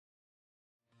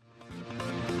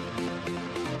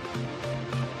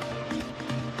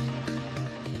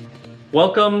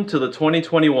Welcome to the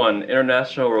 2021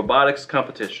 International Robotics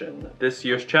Competition. This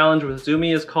year's challenge with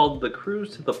Zumi is called the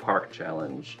Cruise to the Park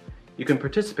Challenge. You can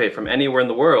participate from anywhere in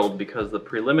the world because the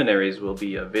preliminaries will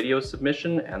be a video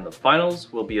submission and the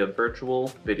finals will be a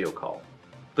virtual video call.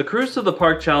 The Cruise to the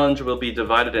Park Challenge will be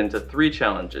divided into 3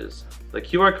 challenges: the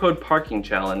QR code parking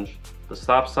challenge, the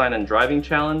stop sign and driving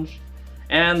challenge,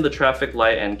 and the traffic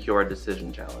light and QR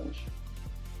decision challenge.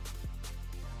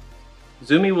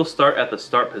 Zumi will start at the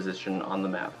start position on the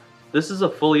map. This is a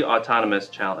fully autonomous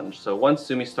challenge, so once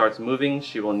Zumi starts moving,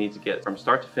 she will need to get from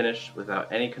start to finish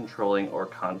without any controlling or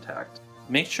contact.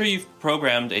 Make sure you've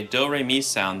programmed a do-re-mi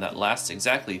sound that lasts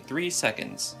exactly 3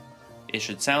 seconds. It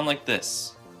should sound like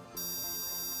this.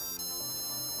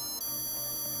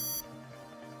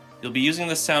 You'll be using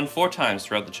this sound 4 times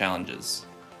throughout the challenges.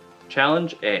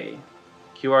 Challenge A,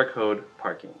 QR code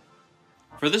parking.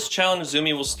 For this challenge,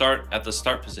 Zumi will start at the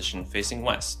start position facing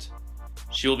west.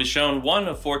 She will be shown one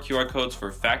of 4 QR codes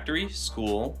for factory,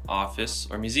 school, office,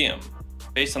 or museum.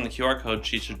 Based on the QR code,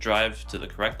 she should drive to the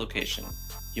correct location.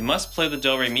 You must play the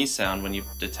do-re-mi sound when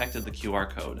you've detected the QR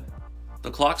code.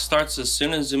 The clock starts as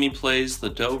soon as Zumi plays the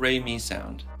do-re-mi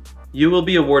sound. You will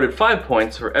be awarded 5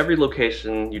 points for every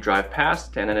location you drive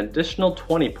past and an additional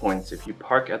 20 points if you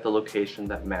park at the location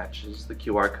that matches the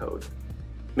QR code.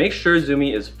 Make sure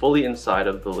Zumi is fully inside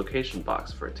of the location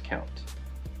box for it to count.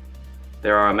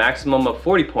 There are a maximum of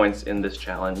 40 points in this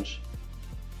challenge.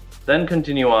 Then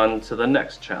continue on to the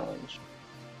next challenge.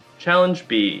 Challenge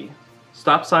B,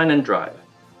 stop sign and drive.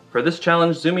 For this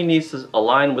challenge, Zumi needs to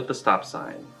align with the stop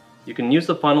sign. You can use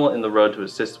the funnel in the road to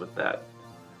assist with that.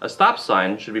 A stop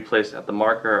sign should be placed at the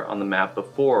marker on the map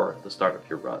before the start of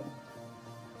your run.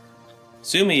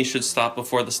 Zumi should stop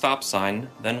before the stop sign,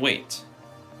 then wait.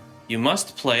 You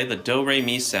must play the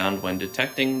do-re-mi sound when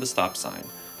detecting the stop sign.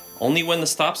 Only when the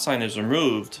stop sign is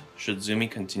removed should Zumi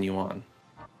continue on.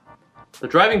 The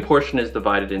driving portion is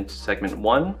divided into Segment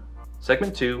 1,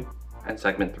 Segment 2, and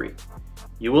Segment 3.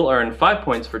 You will earn 5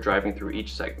 points for driving through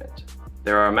each segment.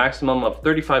 There are a maximum of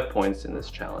 35 points in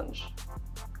this challenge.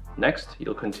 Next,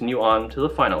 you'll continue on to the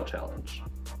final challenge.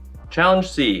 Challenge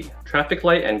C, traffic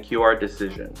light and QR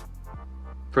decision.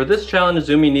 For this challenge,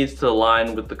 Zumi needs to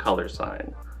align with the color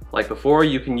sign. Like before,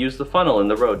 you can use the funnel in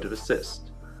the road to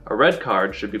assist. A red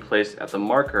card should be placed at the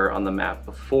marker on the map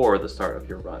before the start of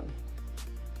your run.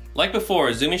 Like before,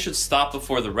 Zumi should stop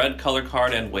before the red color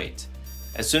card and wait.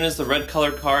 As soon as the red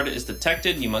color card is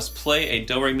detected, you must play a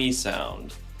do-re-mi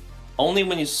sound. Only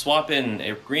when you swap in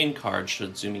a green card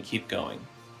should Zumi keep going.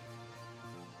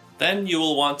 Then you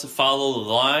will want to follow the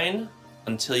line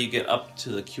until you get up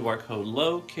to the QR code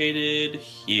located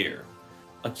here.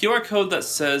 A QR code that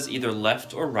says either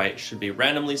left or right should be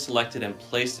randomly selected and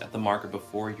placed at the marker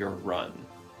before your run.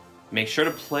 Make sure to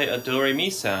play a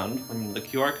do-re-mi sound when the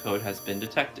QR code has been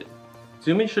detected.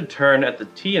 Zumi should turn at the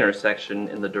T intersection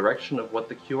in the direction of what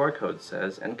the QR code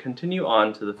says and continue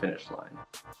on to the finish line.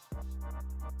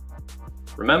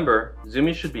 Remember,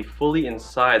 Zumi should be fully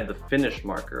inside the finish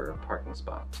marker parking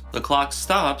spot. The clock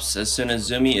stops as soon as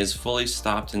Zumi is fully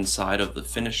stopped inside of the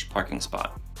finish parking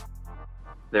spot.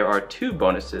 There are 2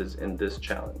 bonuses in this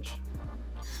challenge.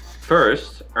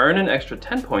 First, earn an extra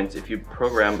 10 points if you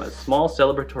program a small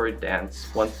celebratory dance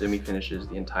once Zumi finishes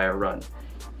the entire run.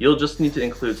 You'll just need to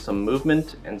include some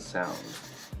movement and sound.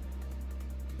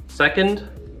 Second,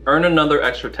 earn another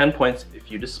extra 10 points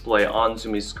if you display on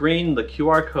Zumi's screen the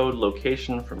QR code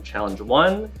location from Challenge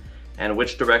 1 and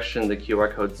which direction the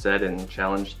QR code said in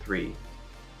Challenge 3.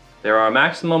 There are a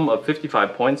maximum of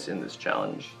 55 points in this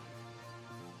challenge.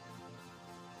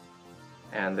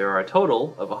 And there are a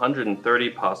total of 130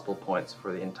 possible points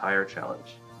for the entire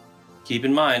challenge. Keep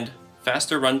in mind,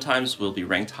 faster run times will be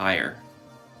ranked higher.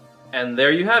 And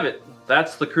there you have it.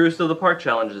 That's the Cruise to the Park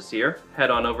Challenge this year.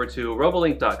 Head on over to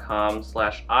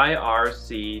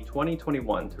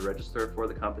robolink.com/IRC2021 to register for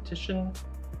the competition,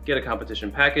 get a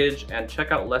competition package, and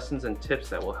check out lessons and tips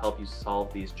that will help you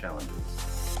solve these challenges.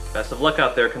 Best of luck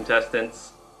out there,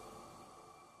 contestants!